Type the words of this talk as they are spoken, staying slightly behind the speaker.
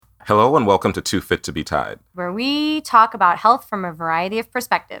Hello and welcome to Too Fit to be Tied. Where we talk about health from a variety of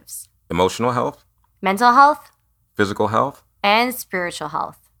perspectives. Emotional health, Mental health, physical health, and spiritual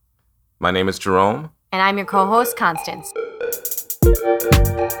health. My name is Jerome. And I'm your co-host, Constance.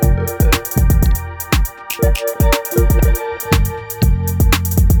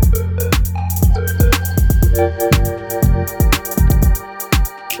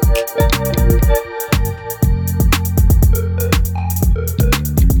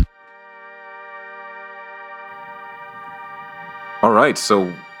 All right,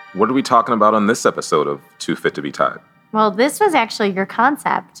 so what are we talking about on this episode of Too Fit to be Tied? Well, this was actually your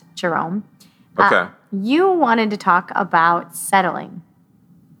concept, Jerome. Okay. You wanted to talk about settling.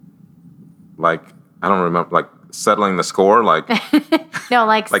 Like, I don't remember, like settling the score? Like, No,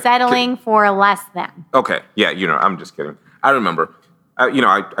 like settling for less than. okay, yeah, I'm just kidding. I remember. I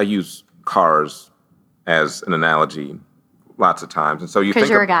use cars as an analogy lots of times. And so you think... Because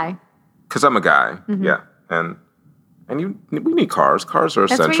you're a guy. Because I'm a guy, Mm-hmm. yeah. And we need cars. Cars are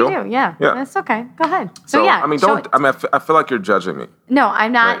essential. That's what you do, yeah. That's okay. Go ahead. So yeah, I feel like you're judging me. No,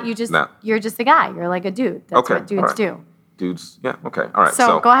 I'm not. Right. You're just a guy. You're like a dude. That's Okay, what dudes all right. do. Dudes, yeah, okay, all right.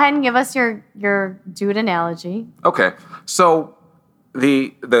 So go ahead and give us your dude analogy. Okay, so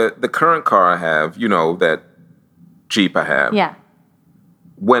the current car I have, that Jeep I have. Yeah.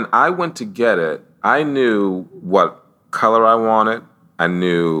 When I went to get it, I knew what color I wanted. I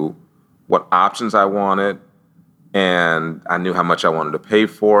knew what options I wanted. And I knew how much I wanted to pay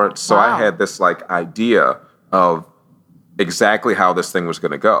for it. So Wow. I had this idea of exactly how this thing was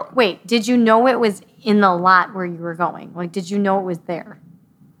going to go. Wait, did you know it was in the lot where you were going? Like, did you know it was there?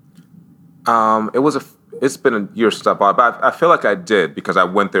 It's been a year since I bought it, but I feel like I did because I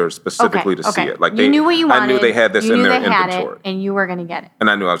went there specifically to see it. Like you knew what you wanted. I knew they had this in their inventory. Had it, and you were going to get it. And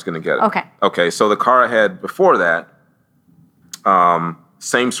I knew I was going to get it. Okay. Okay, so the car I had before that,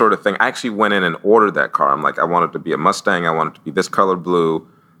 same sort of thing. I actually went in and ordered that car. I'm like, I want it to be a Mustang. I want it to be this color blue.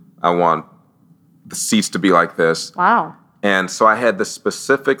 I want the seats to be like this. Wow. And so I had this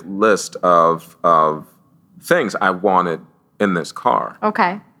specific list of things I wanted in this car.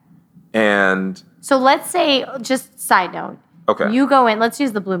 Okay. And so let's say, just side note. Okay. You go in. Let's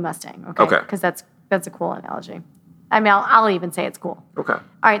use the blue Mustang. Okay. Okay. Because that's a cool analogy. I mean, I'll even say it's cool. Okay. All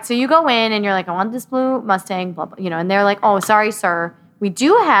right. So you go in and you're like, I want this blue Mustang. Blah blah. And they're like, oh, sorry, sir. We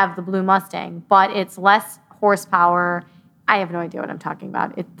do have the blue Mustang, but it's less horsepower. I have no idea what I'm talking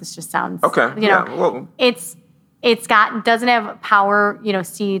about. This just sounds okay. Well, it's doesn't have power,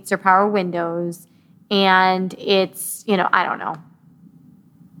 seats or power windows, and it's, I don't know.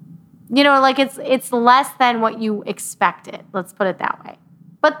 Like it's less than what you expected. Let's put it that way.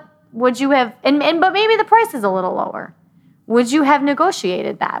 But would you have but maybe the price is a little lower. Would you have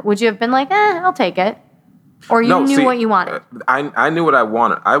negotiated that? Would you have been like, I'll take it? Or you knew what you wanted? I knew what I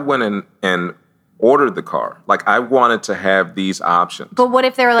wanted. I went in and ordered the car. Like, I wanted to have these options. But what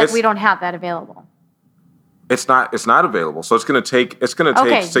if they were like, we don't have that available? It's not available. So it's going to take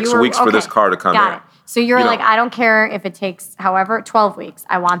 6 weeks for this car to come in. Got it. So you're like, I don't care if it takes 12 weeks.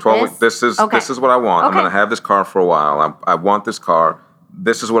 I want 12 this. weeks. This is what I want. Okay. I'm going to have this car for a while. I want this car.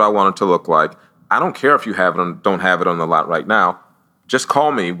 This is what I want it to look like. I don't care if you don't have it on the lot right now. Just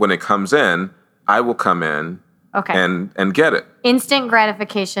call me when it comes in. I will come in and get it. Instant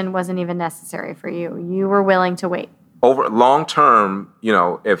gratification wasn't even necessary for you. You were willing to wait. Over long term,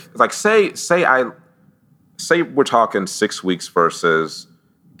 if say we're talking 6 weeks versus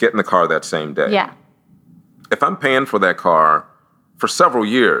getting the car that same day. Yeah. If I'm paying for that car for several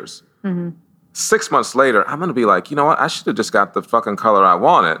years, 6 months later, I'm going to be like, you know what? I should have just got the fucking color I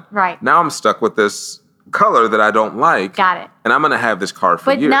wanted. Right. Now I'm stuck with this color that I don't like. Got it. And I'm going to have this car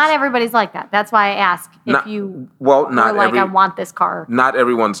for years. But not everybody's like that. That's why I ask if I want this car. Not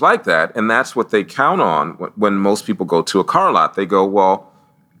everyone's like that. And that's what they count on when most people go to a car lot. They go, well,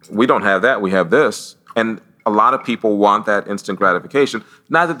 we don't have that. We have this. And a lot of people want that instant gratification.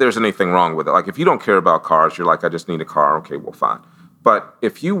 Not that there's anything wrong with it. Like, if you don't care about cars, you're like, I just need a car. Okay, well, fine. But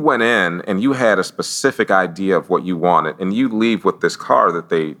if you went in and you had a specific idea of what you wanted and you leave with this car that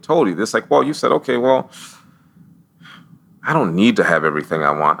they told you, it's like, well, you said, okay, well, I don't need to have everything I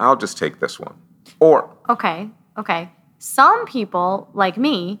want. I'll just take this one. Or... Okay. Some people, like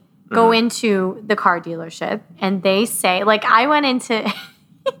me, go into the car dealership and they say, like, I went into...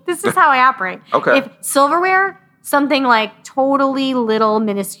 This is how I operate. Okay. If silverware, something like totally little,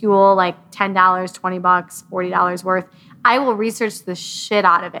 minuscule, like $10, $20, $40 worth, I will research the shit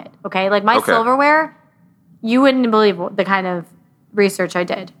out of it. Okay? Like, my silverware, you wouldn't believe the kind of research I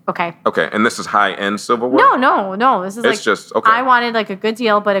did. Okay. Okay. And this is high-end silverware? No. This is it's just, okay. I wanted like a good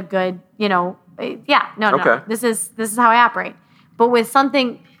deal, but a good, no. This is how I operate. But with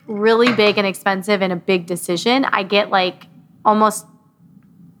something really big and expensive and a big decision, I get like almost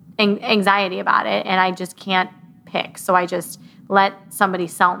anxiety about it, and I just can't pick. So I just let somebody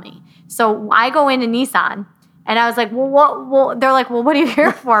sell me. So I go into Nissan, and I was like, well, what? Well, they're like, well, what are you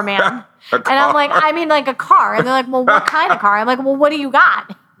here for, ma'am? And I'm like, I mean, like a car. And they're like, well, what kind of car? I'm like, well, what do you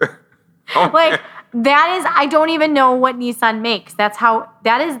got? Like, that is, I don't even know what Nissan makes. That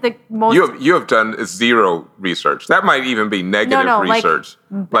is the most. You have done zero research. That might even be negative research.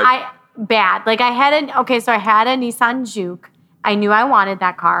 Bad. Like, I had a Nissan Juke. I knew I wanted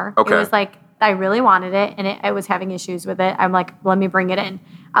that car. Okay. It was like, I really wanted it, and I was having issues with it. I'm like, let me bring it in.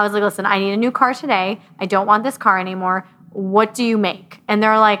 I was like, listen, I need a new car today. I don't want this car anymore. What do you make? And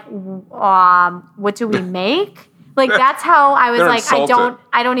they're like, what do we make? Like, that's how I was like, insulted.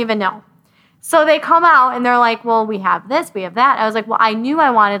 I don't even know. So they come out and they're like, well, we have this, we have that. I was like, well, I knew I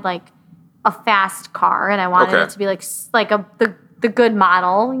wanted like a fast car, and I wanted it to be like the good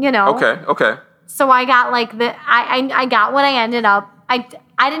model, you know? Okay. So I got like I got what I ended up.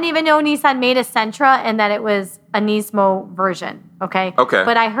 I didn't even know Nissan made a Sentra and that it was a Nismo version. Okay.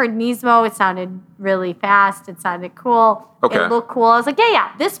 But I heard Nismo. It sounded really fast. It sounded cool. Okay. It looked cool. I was like,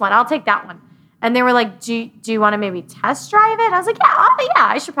 yeah, this one. I'll take that one. And they were like, do you want to maybe test drive it? I was like, yeah,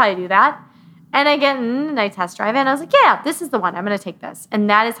 I should probably do that. And I get in and I test drive it. And I was like, yeah, this is the one. I'm going to take this. And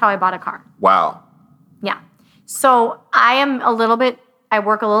that is how I bought a car. Wow. Yeah. So I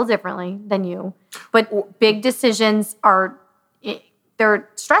work a little differently than you. But big decisions they're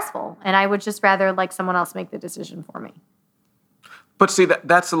stressful, and I would just rather like someone else make the decision for me. But see,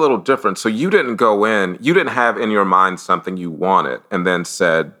 that's a little different. So you didn't have in your mind something you wanted and then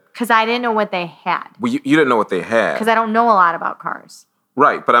said... Because I didn't know what they had. Well, you didn't know what they had. Because I don't know a lot about cars.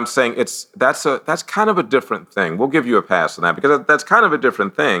 Right, but I'm saying that's kind of a different thing. We'll give you a pass on that because that's kind of a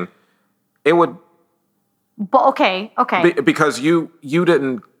different thing. It would... But okay. Because you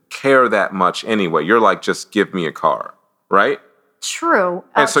didn't care that much anyway. You're like, just give me a car, right? True.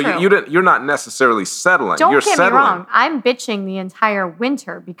 And so true. You're not necessarily settling. Don't get me wrong. I'm bitching the entire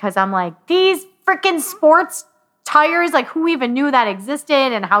winter because I'm like, these freaking sports tires, like who even knew that existed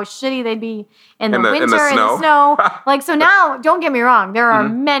and how shitty they'd be in the winter, in the snow. Like, so now, don't get me wrong. There are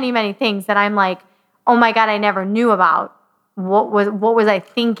many, many things that I'm like, oh my God, I never knew about. What was I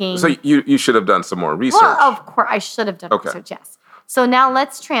thinking? So you should have done some more research. Well, of course, I should have done research, yes. So now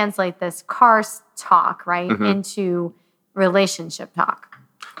let's translate this car talk, right, into relationship talk.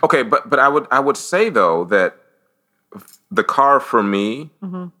 Okay, but I would say though that the car for me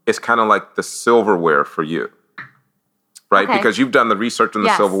is kind of like the silverware for you, right? Okay. Because you've done the research on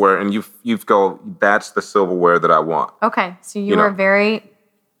the silverware, and you've go, that's the silverware that I want. Okay, so you were very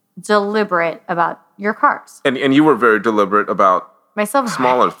deliberate about your cars, and you were very deliberate about my silverware.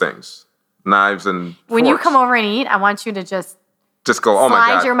 Smaller things, knives and forks. When you come over and eat, I want you to just go, oh my God.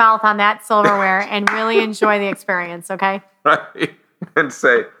 Slide your mouth on that silverware and really enjoy the experience, okay? Right. And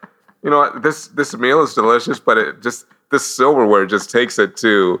say, you know what, this meal is delicious, but this silverware just takes it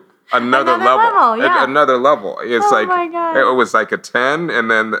to another level. Yeah. Another level. It's my God. It was like a 10, and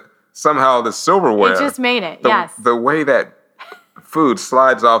then somehow the silverware. It just made it, yes. The way that food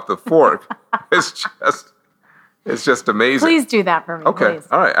slides off the fork it's just amazing. Please do that for me, okay. Please.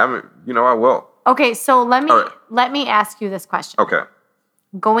 All right. I will. Okay, so let me ask you this question. Okay.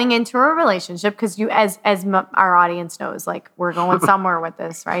 Going into a relationship, because you, as our audience knows, like we're going somewhere with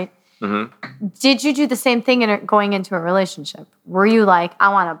this, right? Mm-hmm. Did you do the same thing going into a relationship? Were you like, I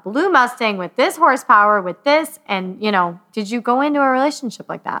want a blue Mustang with this horsepower, with this, and did you go into a relationship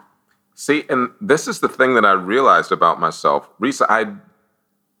like that? See, and this is the thing that I realized about myself. Risa,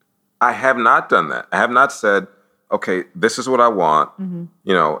 I have not done that. I have not said, okay, this is what I want.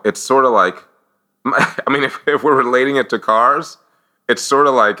 Mm-hmm. It's sort of like, I mean, if we're relating it to cars, it's sort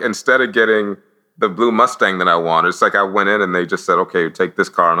of like instead of getting the blue Mustang that I want, it's like I went in and they just said, okay, take this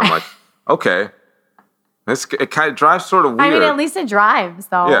car. And I'm like, okay. It kind of drives sort of weird. I mean, at least it drives,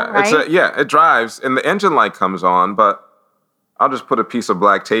 though, right? It drives, and the engine light comes on, but I'll just put a piece of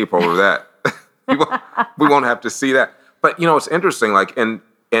black tape over that. we won't have to see that. But, it's interesting. Like, in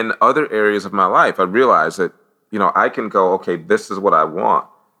other areas of my life, I realize that, I can go, okay, this is what I want.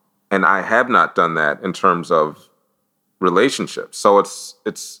 And I have not done that in terms of relationships. So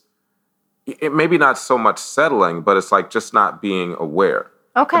it's maybe not so much settling, but it's like just not being aware.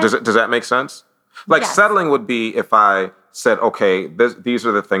 Okay. Does that make sense? Like settling would be if I said, okay, these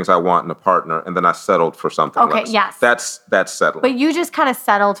are the things I want in a partner, and then I settled for something less. Okay, yes. That's settling. But you just kind of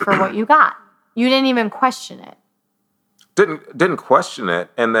settled for what you got. You didn't even question it. Didn't question it,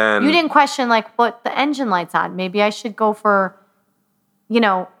 and then... You didn't question, like, what the engine light's on. Maybe I should go for,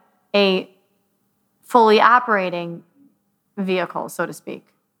 a fully operating vehicle, so to speak.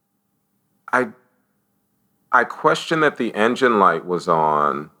 I question that the engine light was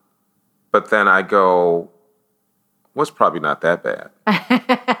on, but then I go, well, it's probably not that bad.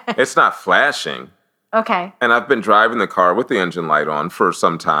 It's not flashing. Okay. And I've been driving the car with the engine light on for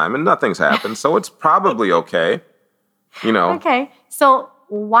some time and nothing's happened. So it's probably okay. Okay. So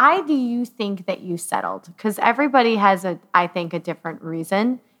why do you think that you settled? Because everybody has I think, a different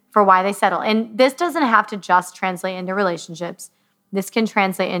reason for why they settle. And this doesn't have to just translate into relationships. This can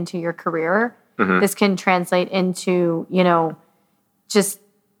translate into your career. Mm-hmm. This can translate into, the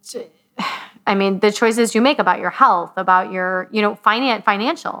choices you make about your health, about your,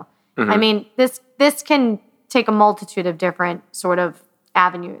 financial. Mm-hmm. I mean, this can take a multitude of different sort of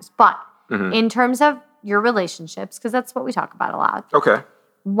avenues. But in terms of your relationships, because that's what we talk about a lot. Okay.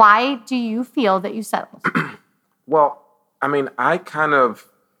 Why do you feel that you settled? Well, we're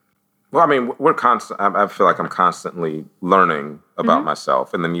constant. I feel like I'm constantly learning about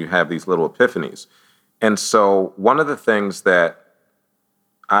myself, and then you have these little epiphanies. And so, one of the things that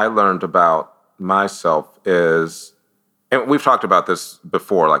I learned about myself is, and we've talked about this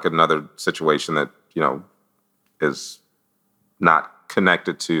before, like another situation that is not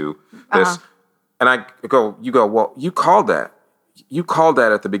connected to this. And you go, well, you called that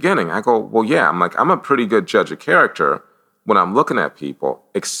at the beginning. I go, well, yeah. I'm like, I'm a pretty good judge of character when I'm looking at people,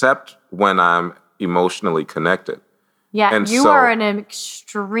 except when I'm emotionally connected. Yeah, and you are an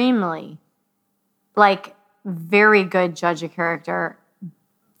extremely, very good judge of character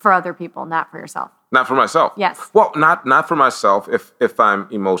for other people, not for yourself. Not for myself. Yes. Well, not for myself if I'm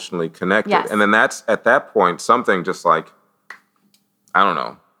emotionally connected. Yes. And then that's, at that point, something just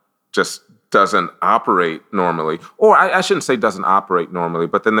just doesn't operate normally. Or I shouldn't say doesn't operate normally,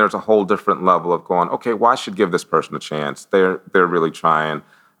 but then there's a whole different level of going, okay, well, I should give this person a chance. They're really trying.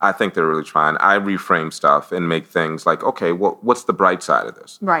 I think they're really trying. I reframe stuff and make things like, okay, well, what's the bright side of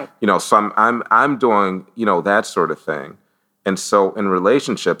this? Right. So I'm doing, that sort of thing. And so in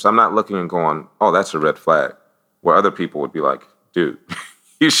relationships, I'm not looking and going, oh, that's a red flag. Where other people would be like, dude,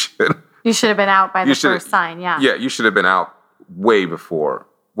 you should have been out by the first sign, yeah. Yeah, you should have been out way before.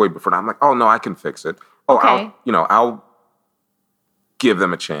 And I'm like, oh, no, I can fix it. Oh, okay. I'll give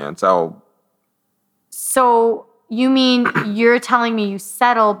them a chance. So you mean you're telling me you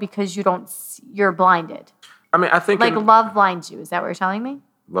settle because you're blinded? I mean, I think... love blinds you. Is that what you're telling me?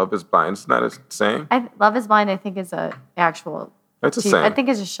 Love is blind. It's not a saying? Love is blind, I think, is a actual... It's a saying. I think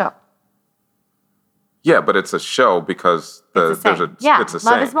it's a show. Yeah, but it's a show because it's a saying.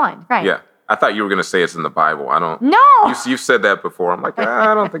 Love is blind, right. Yeah. I thought you were going to say it's in the Bible. I don't... No! You've said that before. I'm like,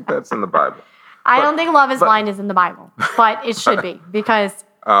 I don't think that's in the Bible. I don't think love is blind is in the Bible, but it should be because...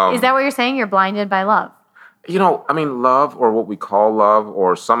 is that what you're saying? You're blinded by love? Love, or what we call love,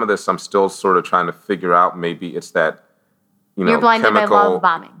 or some of this I'm still sort of trying to figure out. Maybe it's that, you're blinded by love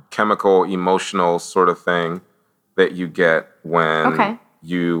bombing. Chemical, emotional sort of thing that you get when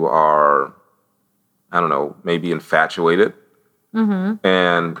you are, maybe infatuated. Mm-hmm.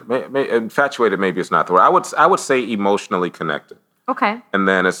 And infatuated, maybe it's not the word. I would say emotionally connected. Okay. And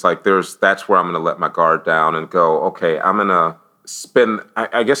then it's like that's where I'm going to let my guard down and go, okay, I'm going to spin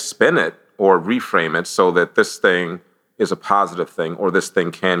it or reframe it so that this thing is a positive thing, or this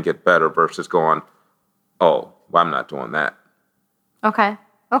thing can get better, versus going, oh, well, I'm not doing that. Okay.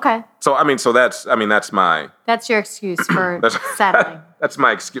 So that's my... That's your excuse for settling. That's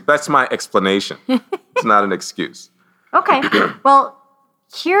my excuse. That's my explanation. It's not an excuse. Okay. Well,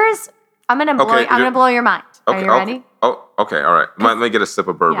 I'm going to blow your mind. Are you ready? Okay. Oh, okay. All right. Let me get a sip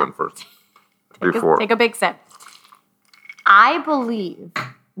of bourbon first. Take a big sip. I believe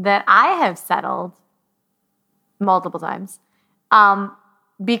that I have settled multiple times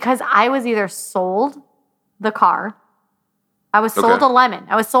because I was either sold the car. I was sold a lemon.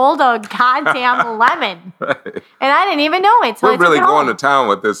 I was sold a goddamn lemon. Right. And I didn't even know it. We're really going to town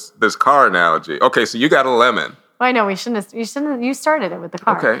with this car analogy. Okay, so you got a lemon. Well, I know we shouldn't. You started it with the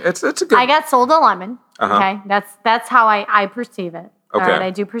car. Okay, it's a good. I got sold a lemon. Uh-huh. Okay, that's how I perceive it. Okay, all right,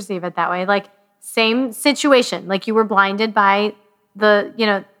 I do perceive it that way. Same situation. You were blinded by the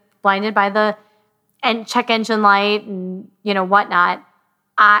check engine light and whatnot.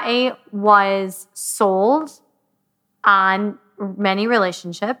 I was sold on many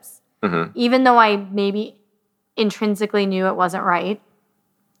relationships, even though I maybe intrinsically knew it wasn't right.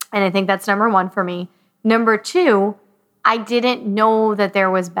 And I think that's number one for me. Number two, I didn't know that there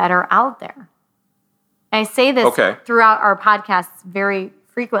was better out there. And I say this throughout our podcasts very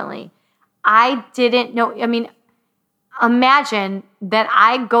frequently. I didn't know. Imagine that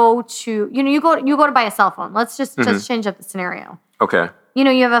I go to, you go to buy a cell phone. Let's just change up the scenario. Okay. You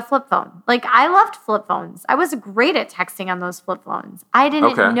have a flip phone. I loved flip phones. I was great at texting on those flip phones. I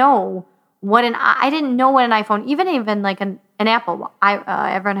didn't know I didn't know what an iPhone, even like an Apple.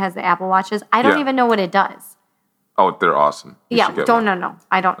 Everyone has the Apple Watches. I don't even know what it does. Oh, they're awesome. No.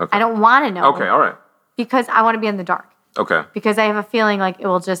 I don't. Okay. I don't want to know. Okay, all right. Because I want to be in the dark. Okay. Because I have a feeling like it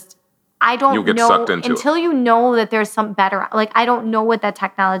will just. I don't You'll get know sucked into until you know that there's some better. Like I don't know what that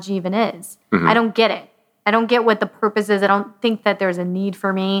technology even is. Mm-hmm. I don't get it. I don't get what the purpose is. I don't think that there's a need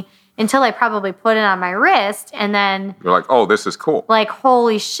for me until I probably put it on my wrist, and then you're like, oh, this is cool. Like,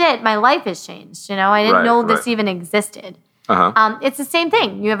 holy shit, my life has changed. I didn't know this even existed. Uh-huh. It's the same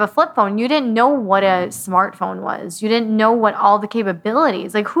thing. You have a flip phone. You didn't know what a smartphone was. You didn't know what all the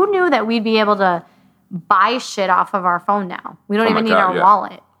capabilities. Like, who knew that we'd be able to buy shit off of our phone now? We don't even need our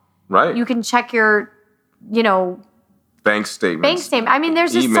wallet. Right. You can check your, bank statements. I mean,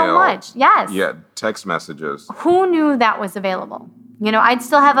 there's just so much. Yes. Yeah, text messages. Who knew that was available? I'd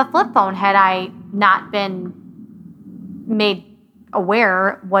still have a flip phone had I not been made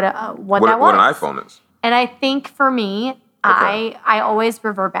aware what that was. What an iPhone is. And I think for me, I always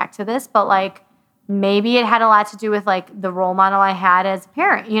revert back to this, but like maybe it had a lot to do with like the role model I had as a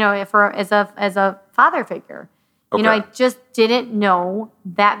parent, as a father figure. Okay. I just didn't know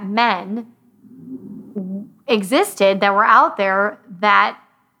that men existed that were out there that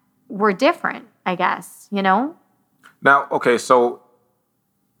were different, I guess, Now, okay, so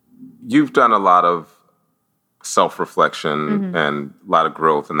you've done a lot of self-reflection and a lot of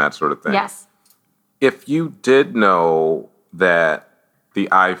growth and that sort of thing. Yes. If you did know that the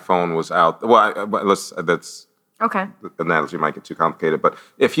iPhone was out, that's okay. The analogy might get too complicated, but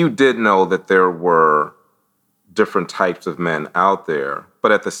if you did know that there were different types of men out there,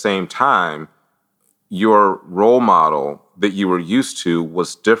 but at the same time, your role model that you were used to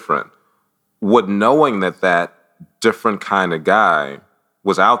was different, would knowing that different kind of guy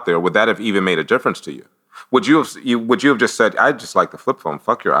was out there, would that have even made a difference to you? Would you have just said, I just like the flip phone,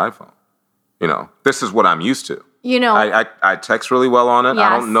 fuck your iPhone? This is what I'm used to. I text really well on it.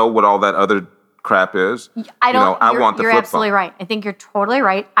 Yes. I don't know what all that other crap is. I want the flip phone. You're absolutely right. I think you're totally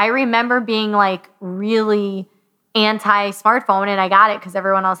right. I remember being like really anti-smartphone, and I got it because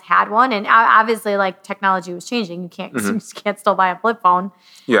everyone else had one. And obviously, like you was changing. You can't still buy a flip phone.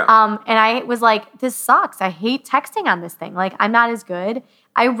 Yeah. And I was like, this sucks. I hate texting on this thing. Like, I'm not as good.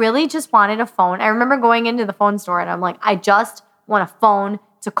 I really just wanted a phone. I remember going into the phone store and I'm like, I just want a phone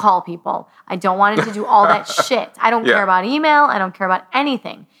to call people. I don't want it to do all that shit. I don't care about email. I don't care about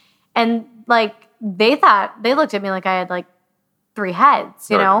anything. And like, they looked at me like I had like 3 heads,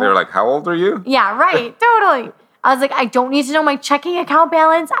 know? They're like, how old are you? Yeah, right. Totally. I was like, I don't need to know my checking account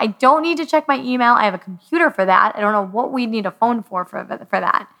balance. I don't need to check my email. I have a computer for that. I don't know what we need a phone for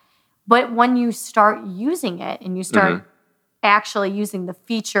that. But when you start using it and you start actually using the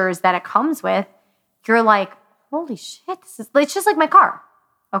features that it comes with, you're like, holy shit, it's just like my car.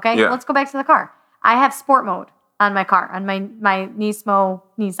 Okay, Let's go back to the car. I have sport mode on my car, on my Nismo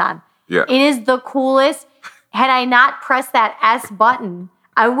Nissan. Yeah. It is the coolest. Had I not pressed that S button,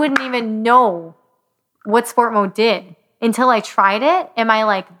 I wouldn't even know what sport mode did until I tried it. Am I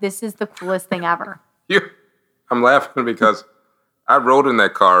like, this is the coolest thing ever? I'm laughing because I rode in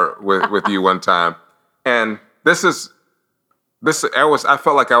that car with you one time, and I felt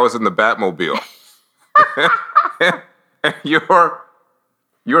like I was in the Batmobile. And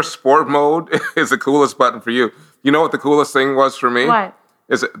your sport mode is the coolest button for you. You know what the coolest thing was for me? What?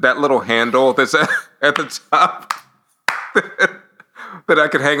 Is that little handle that's at the top that I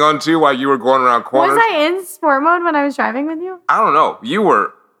could hang on to while you were going around corners. Was I in sport mode when I was driving with you? I don't know.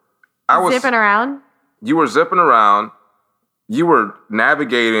 I was zipping around. You were zipping around. You were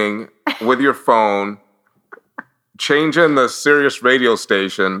navigating with your phone, changing the Sirius radio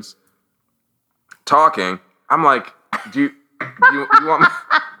stations, talking. I'm like, do you want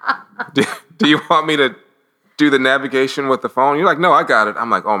me? Do you want me to do the navigation with the phone? You're like, no, I got it. I'm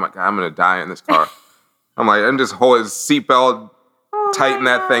like, oh my God, I'm gonna die in this car. I'm just holding his seatbelt, tighten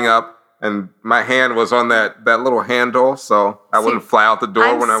that thing up, and my hand was on that little handle, so I wouldn't fly out the door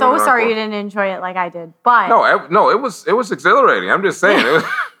when I went. I'm so sorry you didn't enjoy it like I did, but no, it was exhilarating. I'm just saying,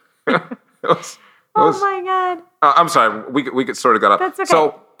 it was. Oh my God. I'm sorry. We could sort of got up. That's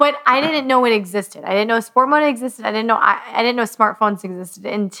okay. But I didn't know it existed. I didn't know sport mode existed. I didn't know smartphones existed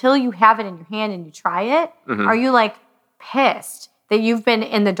until you have it in your hand and you try it. Mm-hmm. Are you like pissed that you've been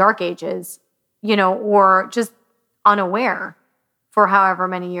in the dark ages, or just unaware for however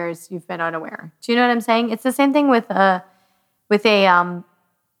many years you've been unaware? Do you know what I'm saying? It's the same thing with a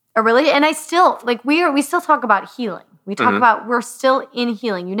relationship. And I still we still talk about healing. We talk about we're still in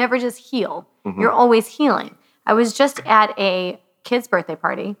healing. You never just heal. Mm-hmm. You're always healing. I was just at a kid's birthday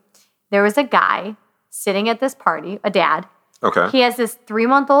party. There was a guy sitting at this party, a dad, Okay. He has this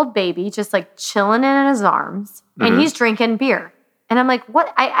 3-month-old baby just like chilling in his arms, and he's drinking beer. And I'm like,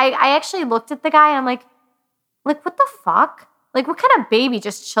 what? I actually looked at the guy and I'm like, what the fuck? Like, what kind of baby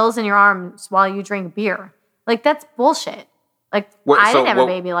just chills in your arms while you drink beer? Like, that's bullshit. Like, I didn't have a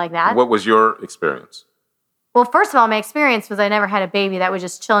baby like that. What was your experience? Well, first of all, my experience was I never had a baby that would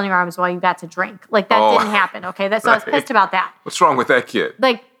just chill in your arms while you got to drink. Like, that didn't happen, okay? So I was pissed about that. What's wrong with that kid?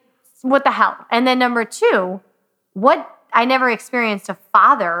 Like, what the hell? And then number 2, I never experienced a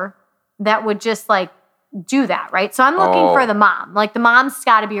father that would just, like, do that, right? So I'm looking for the mom. Like, the mom's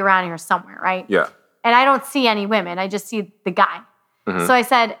got to be around here somewhere, right? Yeah. And I don't see any women. I just see the guy. So I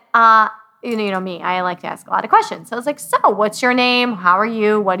said, you know me, I like to ask a lot of questions. So I was like, so what's your name? How are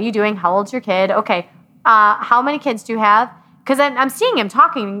you? What are you doing? How old's your kid? Okay. How many kids do you have? Because I'm seeing him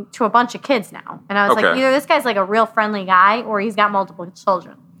talking to a bunch of kids now. And I was like, either this guy's like a real friendly guy or he's got multiple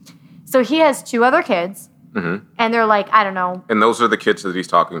children. So he has 2 other kids. And they're like, I don't know. And those are the kids that he's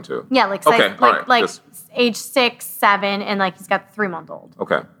talking to? Yeah, like age 6, 7, and like he's got the 3-month-old.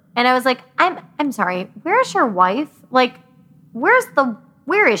 Okay. And I was like, I'm sorry, where's your wife? Like, where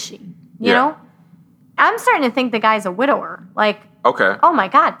is she? You know? I'm starting to think the guy's a widower. Like, okay. Oh my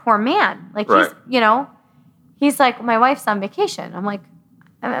God, poor man. Like, he's like, my wife's on vacation. I'm like,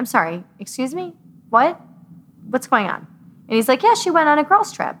 I'm sorry, excuse me? What? What's going on? And he's like, yeah, she went on a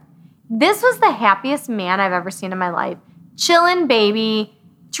girls' trip. This was the happiest man I've ever seen in my life. Chilling baby,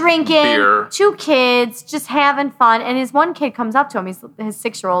 drinking, beer. 2 kids, just having fun. And his one kid comes up to him. He's his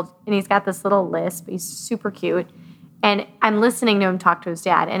 6-year-old, and he's got this little lisp. He's super cute. And I'm listening to him talk to his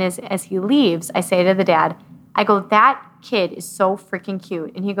dad. And as he leaves, I say to the dad, I go, that kid is so freaking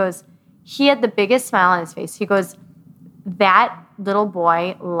cute. And he goes, he had the biggest smile on his face. He goes, that little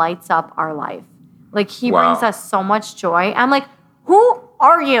boy lights up our life. Like, he brings us so much joy. I'm like, who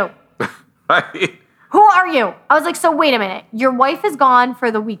are you? Right. Who are you? I was like, so wait a minute. Your wife is gone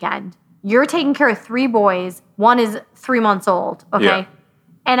for the weekend. You're taking care of 3 boys. 1 is 3 months old. Okay. Yeah.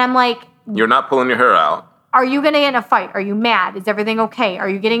 And I'm like, you're not pulling your hair out. Are you going to get in a fight? Are you mad? Is everything okay? Are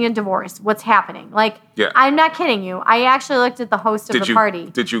you getting a divorce? What's happening? Like, I'm not kidding you. I actually looked at the host of the party.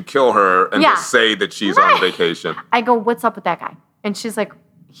 Did you kill her and just say that she's on vacation? I go, what's up with that guy? And she's like,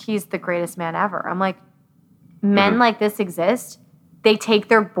 he's the greatest man ever. I'm like, men like this exist. They take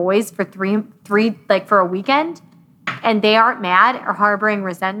their boys for three, like for a weekend, and they aren't mad or harboring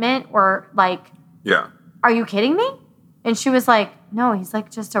resentment or like, are you kidding me? And she was like, no, he's like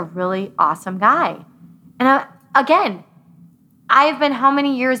just a really awesome guy. And I've been how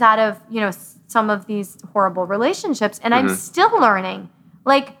many years out of, some of these horrible relationships, and I'm still learning.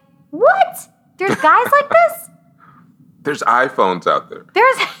 Like, what? There's guys like this? There's iPhones out there.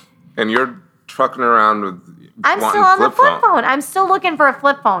 And you're trucking around with... I'm still on the flip phone. I'm still looking for a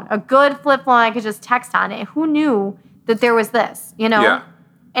flip phone, a good flip phone I could just text on it. Who knew that there was this, Yeah.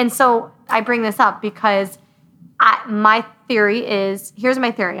 And so I bring this up because my theory is, here's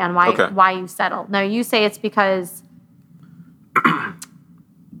my theory on why you settle. Now, you say it's because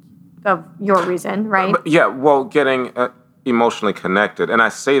of your reason, right? Getting emotionally connected. And I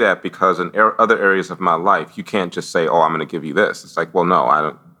say that because in other areas of my life, you can't just say, oh, I'm going to give you this. It's like, well, no, I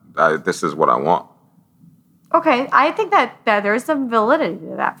don't. This is what I want. Okay, I think that there's some validity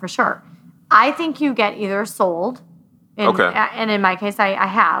to that for sure. I think you get either sold, and in my case, I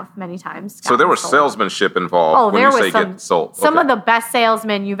have many times. So there was salesmanship involved when you say get sold. Some of the best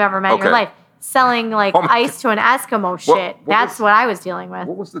salesmen you've ever met in your life, selling like ice to an Eskimo shit. That's what I was dealing with.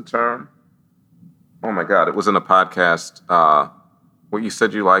 What was the term? Oh my God, it was in a podcast. What you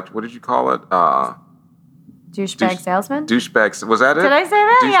said you liked, what did you call it? Douchebag salesman? Douchebag, was that it? Did I say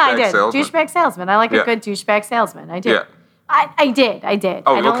that? Douchebag I did. Salesman? Douchebag salesman. I like a good douchebag salesman. I did. Yeah. I did.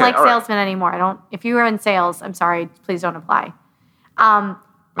 Oh, I don't like salesmen anymore. I don't. If you were in sales, I'm sorry. Please don't apply.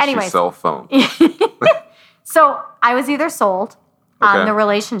 Anyway. Cell phone. So I was either sold on the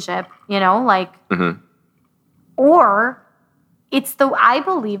relationship, or I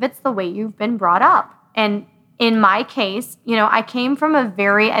believe it's the way you've been brought up. And in my case, I came from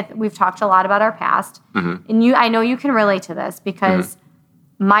we've talked a lot about our past, and I know you can relate to this because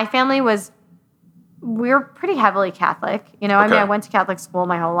my family we're pretty heavily Catholic. I went to Catholic school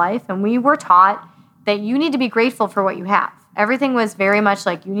my whole life, and we were taught that you need to be grateful for what you have. Everything was very much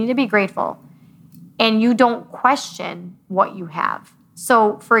like you need to be grateful, and you don't question what you have.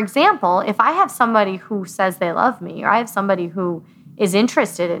 So, for example, if I have somebody who says they love me, or I have somebody who is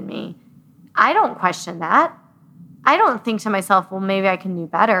interested in me, I don't question that. I don't think to myself, well, maybe I can do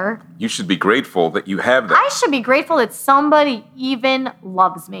better. You should be grateful that you have that. I should be grateful that somebody even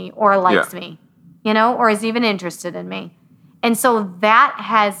loves me or likes me, or is even interested in me. And so that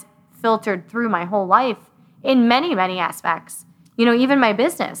has filtered through my whole life. in many, many aspects. Even my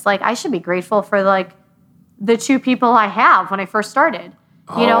business, like I should be grateful for like the 2 people I have when I first started.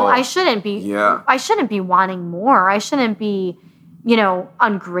 I shouldn't be wanting more. I shouldn't be,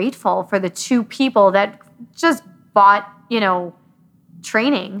 ungrateful for the 2 people that just bought,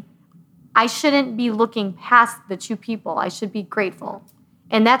 training. I shouldn't be looking past the 2 people. I should be grateful.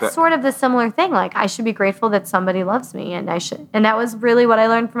 And that's sort of the similar thing. Like I should be grateful that somebody loves me, and that was really what I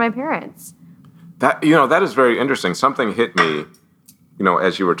learned from my parents. That is very interesting. Something hit me,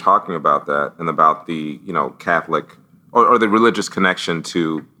 as you were talking about that and about the, Catholic or the religious connection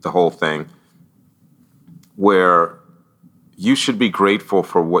to the whole thing, where you should be grateful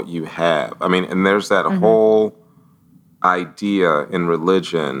for what you have. I mean, and there's that whole idea in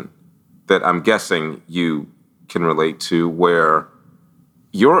religion that I'm guessing you can relate to, where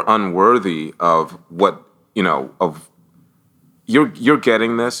you're unworthy of what, of you're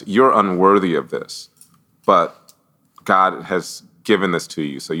getting this, you're unworthy of this, but God has given this to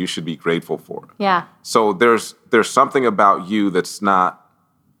you, so you should be grateful for it. Yeah. So there's something about you that's not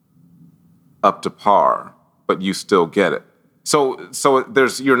up to par, but you still get it. So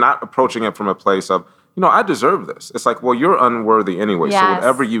you're not approaching it from a place of, I deserve this. It's like, well, you're unworthy anyway. Yes. So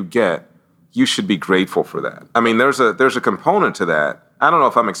whatever you get, you should be grateful for that. I mean, there's a component to that. I don't know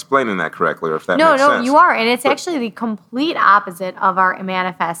if I'm explaining that correctly or if that makes sense. No, you are. And it's actually the complete opposite of our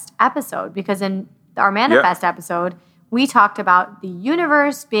Manifest episode, because in our Manifest episode, we talked about the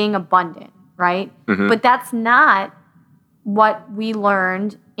universe being abundant, right? Mm-hmm. But that's not what we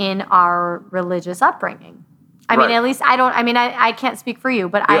learned in our religious upbringing. I mean, at least I can't speak for you,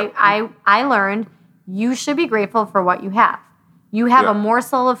 but I learned you should be grateful for what you have. You have a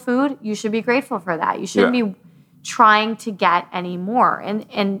morsel of food, you should be grateful for that. You shouldn't be trying to get any more.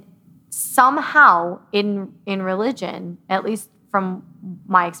 And somehow in religion, at least from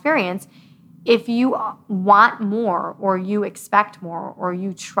my experience, if you want more or you expect more or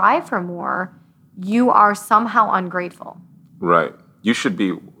you try for more, you are somehow ungrateful. Right. You should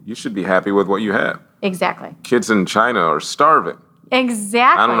be happy with what you have. Exactly. Kids in China are starving.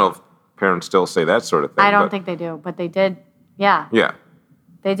 Exactly. I don't know if parents still say that sort of thing. I don't think they do, but they did. Yeah. Yeah.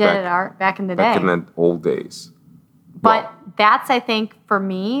 They did it back in the day. Back in the old days. But that's, I think, for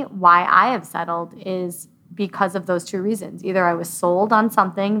me, why I have settled is because of those 2 reasons. Either I was sold on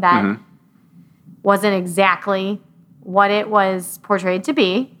something that wasn't exactly what it was portrayed to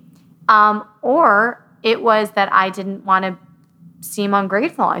be, or it was that I didn't want to seem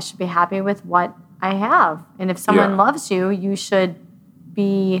ungrateful. I should be happy with what I have. And if someone loves you, you should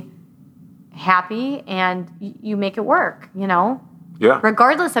be happy and you make it work, Yeah.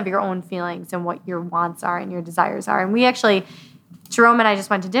 regardless of your own feelings and what your wants are and your desires are. And we actually, Jerome and I just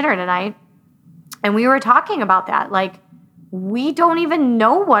went to dinner tonight, and we were talking about that. Like, we don't even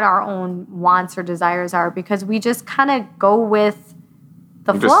know what our own wants or desires are because we just kind of go with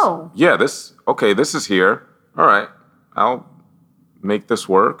the flow. This is here. All right, I'll make this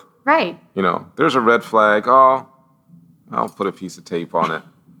work. Right. There's a red flag. Oh, I'll put a piece of tape on it.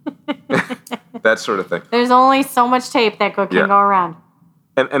 That sort of thing. There's only so much tape that can go around.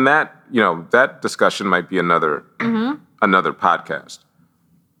 And that, that discussion might be another podcast.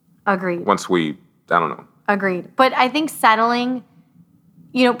 Agreed. Once I don't know. Agreed. But I think settling,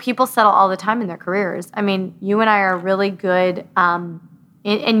 people settle all the time in their careers. I mean, you and I are really good,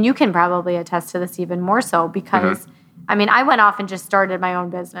 and you can probably attest to this even more so because, I mean, I went off and just started my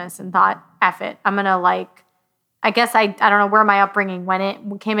own business and thought, F it. I'm going to I guess I don't know where my upbringing when it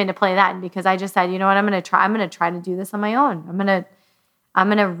came into play then, because I just said, you know what, I'm going to try to do this on my own. I'm going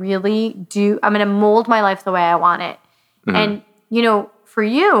to mold my life the way I want it. And, for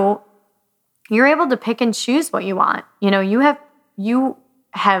you, you're able to pick and choose what you want. You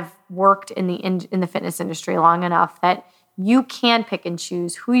have worked in the fitness industry long enough that you can pick and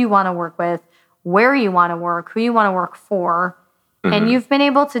choose who you want to work with, where you want to work, who you want to work for, and you've been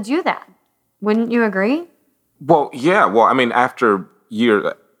able to do that. Wouldn't you agree? Well, yeah. Well, I mean, after years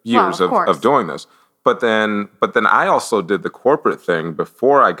of doing this, but then I also did the corporate thing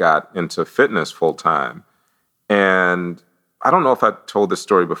before I got into fitness full time, and I don't know if I told this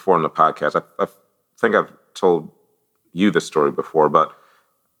story before in the podcast. I think I've told you this story before, but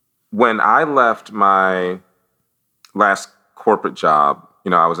when I left my last corporate job,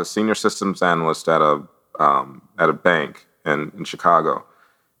 I was a senior systems analyst at a bank in Chicago,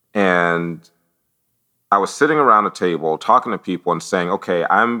 and I was sitting around a table talking to people and saying, okay,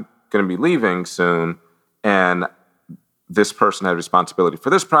 I'm going to be leaving soon, and this person had responsibility for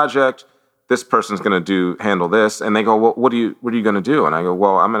this project. This person's going to handle this. And they go, well, what are you going to do? And I go,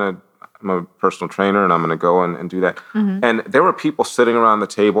 well, I'm a personal trainer, and I'm going to go and do that. And there were people sitting around the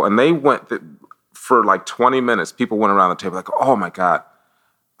table, and they went for like 20 minutes, people went around the table like, oh my God,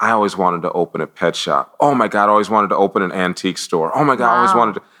 I always wanted to open a pet shop. Oh my God, I always wanted to open an antique store. Oh my God, I always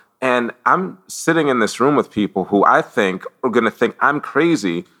wanted to. And I'm sitting in this room with people who I think are going to think I'm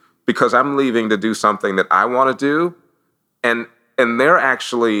crazy because I'm leaving to do something that I want to do. And they're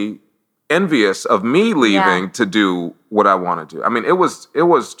actually envious of me leaving to do what I want to do. I mean, it was an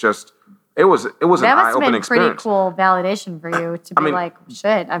eye-opening experience. Pretty cool validation for you to be like,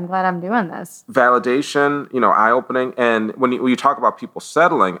 shit, I'm glad I'm doing this. Validation, eye-opening. And when you talk about people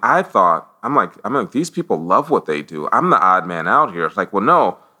settling, I'm like, these people love what they do. I'm the odd man out here. It's like, well,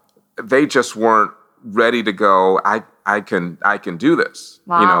 no, they just weren't ready to go. I can do this.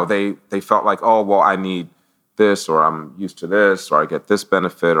 Wow. They felt like, oh, well, I need this, or I'm used to this, or I get this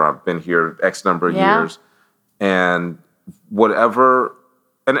benefit, or I've been here X number of years, and whatever.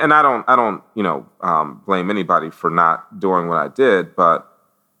 And I don't blame anybody for not doing what I did, but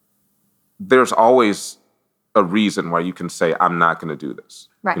there's always a reason why you can say I'm not going to do this.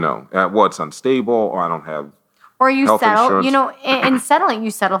 Right. Well, it's unstable, or I don't have. Or you health settle. insurance. In settling,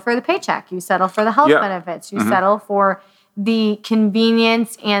 you settle for the paycheck. You settle for the health benefits. You settle for the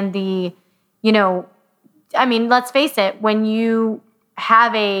convenience and the, I mean, let's face it. When you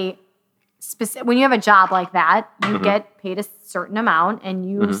have a job like that, you get paid a certain amount, and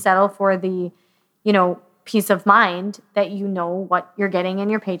you settle for the, peace of mind that you know what you're getting in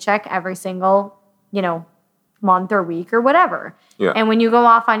your paycheck every single, month or week or whatever. Yeah. And when you go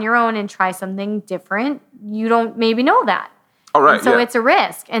off on your own and try something different, you don't maybe know that. All right. And so it's a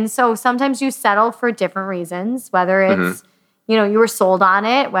risk. And so sometimes you settle for different reasons, whether it's, you were sold on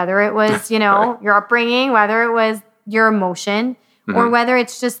it, whether it was, your upbringing, whether it was your emotion, or whether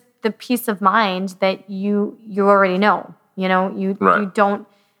it's just the peace of mind that you already know.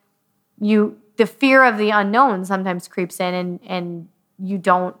 The fear of the unknown sometimes creeps in, and you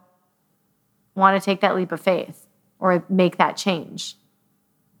don't want to take that leap of faith or make that change.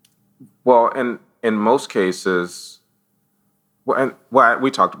 Well, in most cases,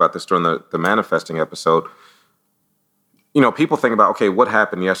 we talked about this during the manifesting episode. People think about, okay, what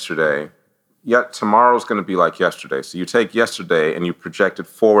happened yesterday? Yet tomorrow's going to be like yesterday. So you take yesterday and you project it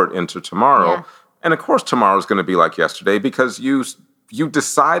forward into tomorrow. Yeah. And of course, tomorrow's going to be like yesterday because you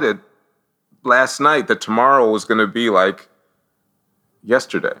decided last night that tomorrow was going to be like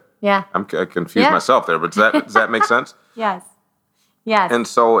yesterday. Yeah. I confused myself there, but does that make sense? Yes. And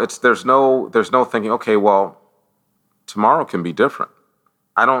so there's no thinking, okay, well, tomorrow can be different.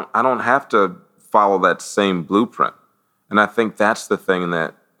 I don't have to follow that same blueprint. And I think that's the thing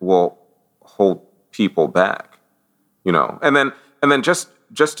that will hold people back, And then just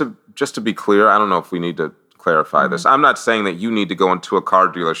to be clear, I don't know if we need to clarify this. I'm not saying that you need to go into a car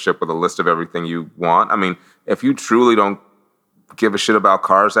dealership with a list of everything you want. I mean, if you truly don't give a shit about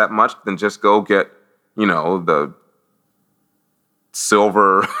cars that much, then just go get, the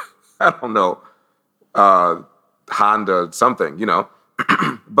silver, I don't know, Honda something,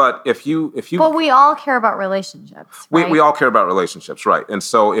 But if you, but we all care about relationships. Right? We all care about relationships, right? And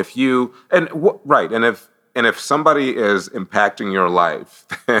so if somebody is impacting your life,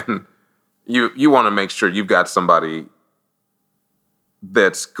 then you want to make sure you've got somebody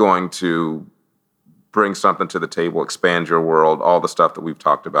that's going to bring something to the table, expand your world, all the stuff that we've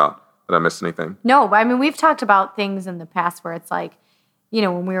talked about. Did I miss anything? No, but I mean, we've talked about things in the past where it's like,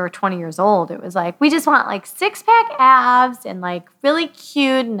 when we were 20 years old, it was like, we just want like 6-pack abs and like really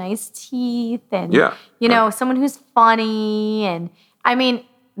cute, nice teeth and, someone who's funny. And I mean,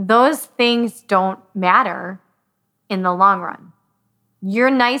 those things don't matter in the long run.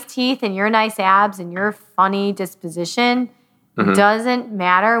 Your nice teeth and your nice abs and your funny disposition doesn't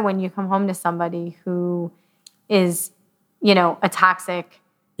matter when you come home to somebody who is, a toxic.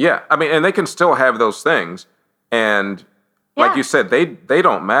 Yeah. I mean, and they can still have those things. And like you said, they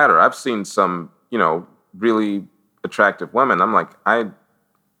don't matter. I've seen some, really attractive women. I'm like, I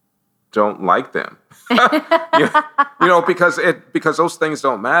don't like them. Because those things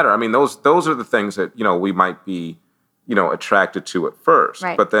don't matter. I mean, those are the things that, we might be, attracted to at first.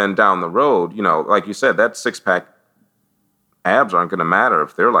 Right. But then down the road, like you said, that 6-pack abs aren't going to matter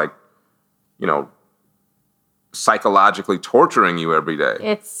if they're like, psychologically torturing you every day.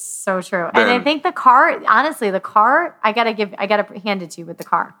 It's so true. And I think the car, I gotta hand it to you with the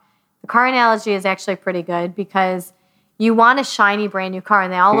car. The car analogy is actually pretty good because you want a shiny brand new car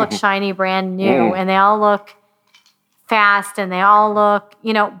and they all look shiny brand new and they all look fast and they all look,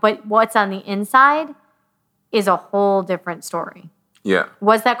 but what's on the inside is a whole different story. Yeah.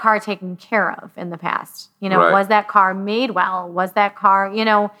 Was that car taken care of in the past? Right. Was that car made well? Was that car,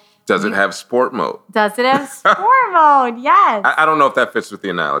 Does it have sport mode? Does it have sport mode? Yes. I don't know if that fits with the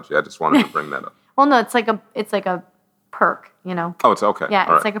analogy. I just wanted to bring that up. Well, no, it's like a perk, you know. Oh, it's okay. Yeah,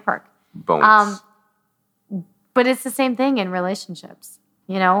 All it's right. like a perk. Bonus. But it's the same thing in relationships.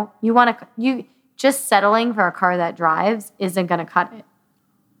 You know, you just settling for a car that drives isn't going to cut it.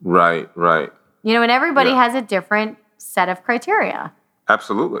 Right. You know, and everybody Yeah. has a different set of criteria.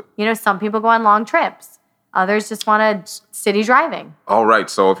 Absolutely. You know, some people go on long trips. Others just want city driving. All right.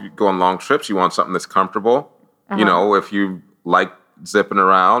 So if you go on long trips, you want something that's comfortable. You know, if you like zipping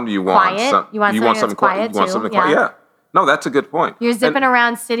around, you want Quiet. You want something that's quiet, You want too. something Yeah. quiet. Yeah. No, that's a good point. You're zipping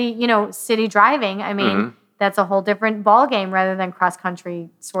around city driving. I mean, that's a whole different ball game rather than cross country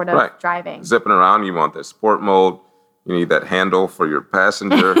sort of Right. driving. Zipping around, you want the sport mode. You need that handle for your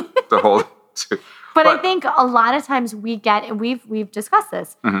passenger to hold. But I think a lot of times we get, and we've discussed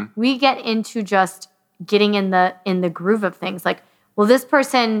this, we get into just getting in the groove of things. Like, well, this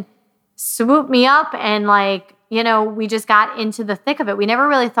person swooped me up, and like, you know, we just got into the thick of it. We never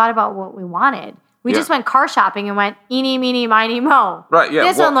really thought about what we wanted. We just went car shopping and went eeny, meeny, miny, mo. Right. Yeah.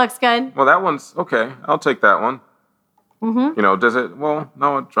 This one looks good. Well, that one's okay. I'll take that one. You know, does it? Well,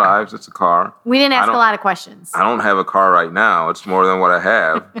 no, it drives. It's a car. We didn't ask a lot of questions. I don't have a car right now. It's more than what I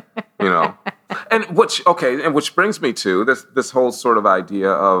have. You know, and which brings me to this whole sort of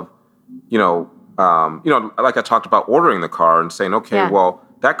idea of, like I talked about ordering the car and saying, okay, well,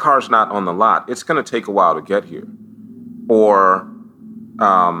 that car's not on the lot. It's going to take a while to get here, or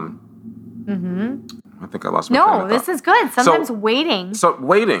I think I lost my train of this thought. is good. Sometimes waiting. So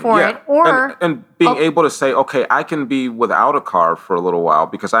waiting for it, or and being able to say, okay, I can be without a car for a little while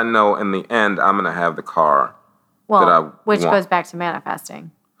because I know in the end I'm going to have the car that I which want. goes back to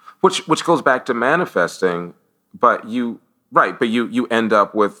manifesting. Which goes back to manifesting, but you end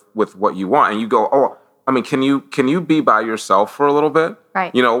up with what you want, and you go, oh, I mean, can you be by yourself for a little bit,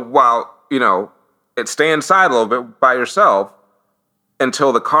 right? You know, while stay inside a little bit by yourself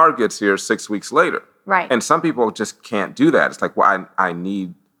until the car gets here 6 weeks later. Right. And some people just can't do that. It's like, well, I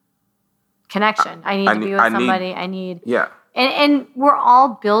need connection. I need to be with somebody. I need. Yeah. And we're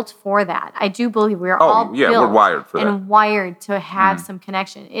all built for that. I do believe we're all built we're wired for that. And wired to have some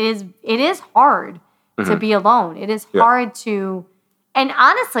connection. It is hard to be alone. It is hard to, and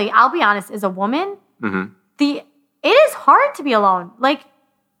honestly, I'll be honest, as a woman, it is hard to be alone. Like,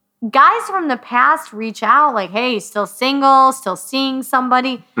 guys from the past reach out, like, hey, still single, still seeing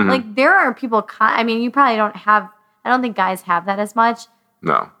somebody. Like, there are people, I mean, you probably don't have, I don't think guys have that as much.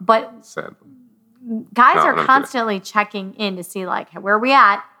 No. But sadly, guys are constantly checking in to see, like, where are we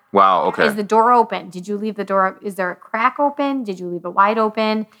at? Wow, okay. Is the door open? Did you leave the door? Is there a crack open? Did you leave it wide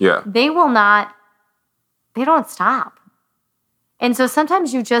open? Yeah. They don't stop. And so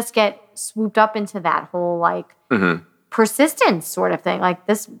sometimes you just get swooped up into that whole, like, persistence sort of thing. Like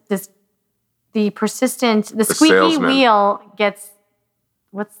the squeaky salesman. wheel gets,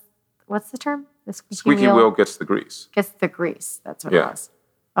 what's the term? The Squeaky wheel gets the grease. Gets the grease. That's what it was.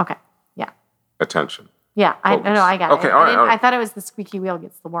 Okay. Yeah. Attention. Yeah. I know. I got it. Okay. All right. I thought it was the squeaky wheel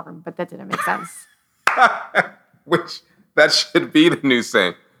gets the worm, but that didn't make sense. Which that should be the new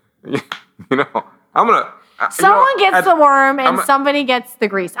saying. You know, I'm gonna. Someone gets the worm and somebody gets the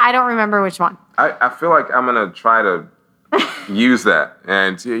grease. I don't remember which one. I feel like I'm gonna try to use that,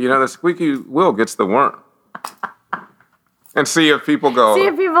 and the squeaky wheel gets the worm, and see if people go. See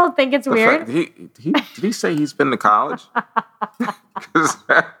if people think it's weird. Did he say he's been to college? Because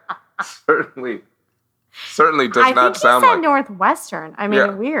that certainly does not sound like. I think he said Northwestern. I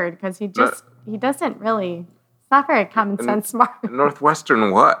mean, weird because he doesn't really. It's not very common sense smart.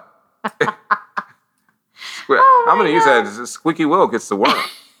 Northwestern what? Oh I'm going to use that as a squeaky wheel gets the worm.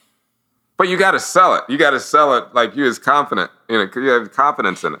 But you got to sell it. You got to sell it like you're as confident. You have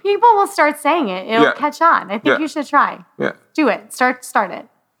confidence in it. People will start saying it. It'll catch on. I think you should try. Yeah. Do it. Start it.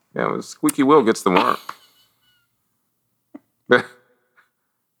 Yeah, well, squeaky wheel gets the worm.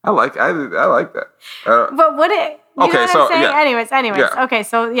 I like that. But what it? You know what I'm saying? Anyways. Yeah. Okay,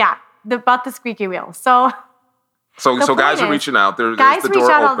 so about the squeaky wheel. So guys are reaching out. There's guys the reach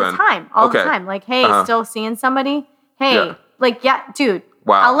door out open. all the time. Like, hey, still seeing somebody? Hey, dude.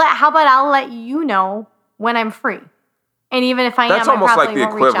 Wow. How about I'll let you know when I'm free, and even if I That's am, almost I like the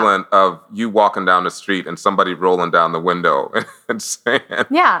won't reach out. equivalent of you walking down the street and somebody rolling down the window and saying,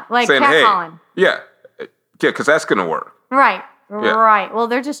 like catcalling. Yeah, because that's gonna work. Right. Yeah. Right. Well,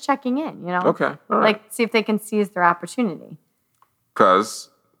 they're just checking in. Okay. All right. Like, see if they can seize their opportunity. Because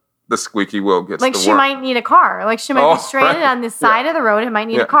the squeaky wheel gets like the she worm. might need a car. Like she might be stranded on this side of the road and might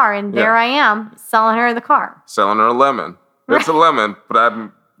need a car. And there I am selling her the car. Selling her a lemon. It's a lemon,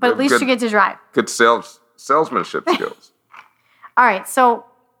 but at least you get to drive. Good salesmanship skills. All right. So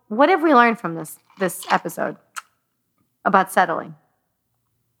what have we learned from this episode about settling?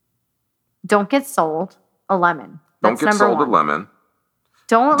 Don't get sold a lemon. Don't get sold a lemon.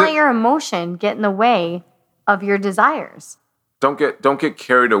 Don't let your emotion get in the way of your desires. Don't get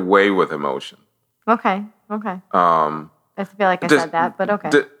carried away with emotion. Okay. I feel like I said that, but okay.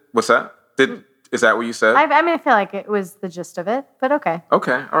 What's that? Is that what you said? I feel like it was the gist of it, but okay.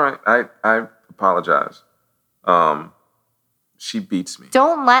 Okay, all right. I apologize. She beats me.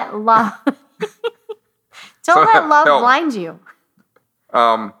 Don't let love blind you.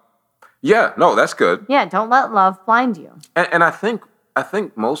 Yeah, no, that's good. Yeah, don't let love blind you. And I think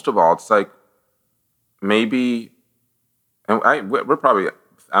most of all, it's like maybe, and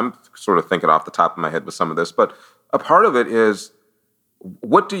I'm sort of thinking off the top of my head with some of this, but a part of it is,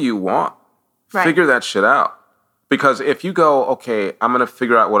 what do you want? Right. Figure that shit out. Because if you go, okay, I'm going to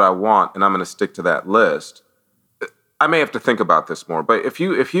figure out what I want and I'm going to stick to that list, I may have to think about this more. But if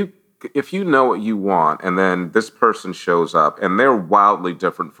you know what you want and then this person shows up and they're wildly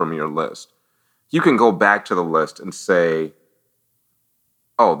different from your list, you can go back to the list and say,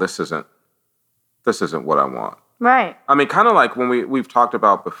 oh, this isn't what I want. Right. I mean, kind of like when we've talked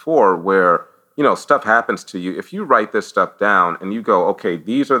about before where, stuff happens to you. If you write this stuff down and you go, okay,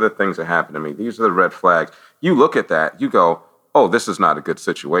 these are the things that happen to me. These are the red flags. You look at that, you go, oh, this is not a good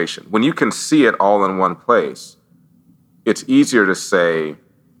situation. When you can see it all in one place, it's easier to say,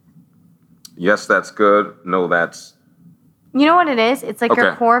 yes, that's good. No, that's... You know what it is? It's like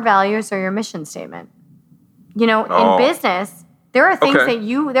your core values or your mission statement. In business, there are things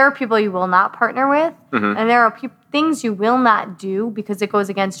there are people you will not partner with, and there are things you will not do because it goes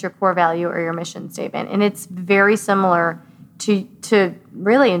against your core value or your mission statement. And it's very similar to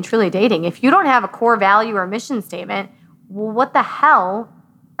really and truly dating. If you don't have a core value or mission statement, well, what the hell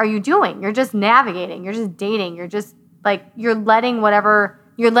are you doing? You're just navigating. You're just dating. You're just you're letting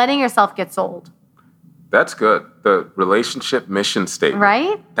yourself get sold. That's good. The relationship mission statement.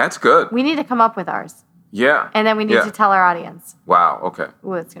 Right? That's good. We need to come up with ours. Yeah. And then we need to tell our audience. Wow, okay.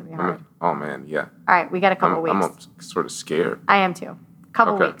 Ooh, it's going to be hard. Oh, man, yeah. All right, we got a couple weeks. I'm sort of scared. I am too.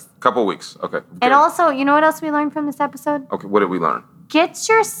 Couple weeks, okay. Good. And also, you know what else we learned from this episode? Okay, what did we learn? Get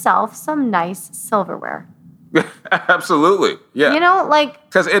yourself some nice silverware. Absolutely, yeah.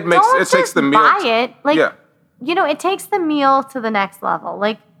 Because it takes the meal. Buy it. It takes the meal to the next level.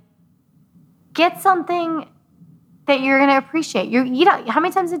 Get something that you're going to appreciate. How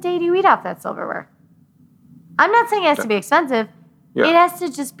many times a day do you eat off that silverware? I'm not saying it has to be expensive. Yeah. It has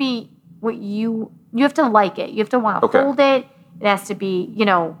to just be what you have to like it. You have to want to hold it. It has to be,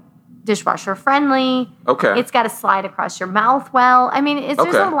 dishwasher friendly. Okay. It's got to slide across your mouth well. I mean, there's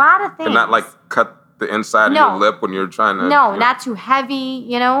a lot of things. And not cut the inside of your lip when you're trying to. No, not too heavy,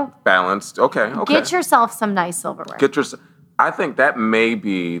 Balanced. Okay. Get yourself some nice silverware. I think that may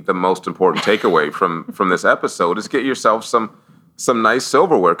be the most important takeaway from this episode is get yourself some nice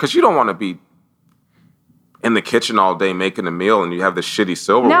silverware, because you don't want to be in the kitchen all day making a meal and you have the shitty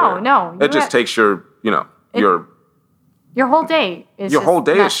silverware. No. It just takes your whole day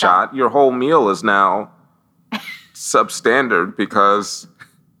is shot. Your whole meal is now substandard because,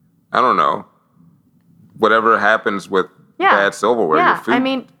 I don't know, whatever happens with bad silverware. Yeah,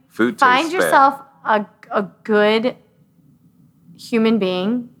 your food find yourself a good human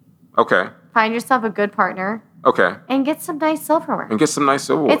being. Okay. Find yourself a good partner. Okay. And get some nice silverware. That's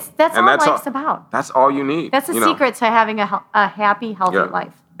all life's about. That's all you need. That's the secret to having a happy, healthy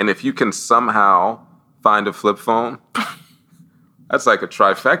life. And if you can somehow find a flip phone, that's like a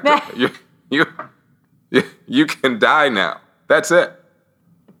trifecta. you can die now. That's it.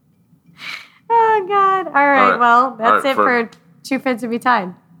 Oh, God. All right. Well, that's it for Too Fit to Be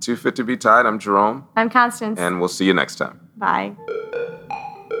Tied. Too Fit to Be Tied. I'm Jerome. I'm Constance. And we'll see you next time. Bye.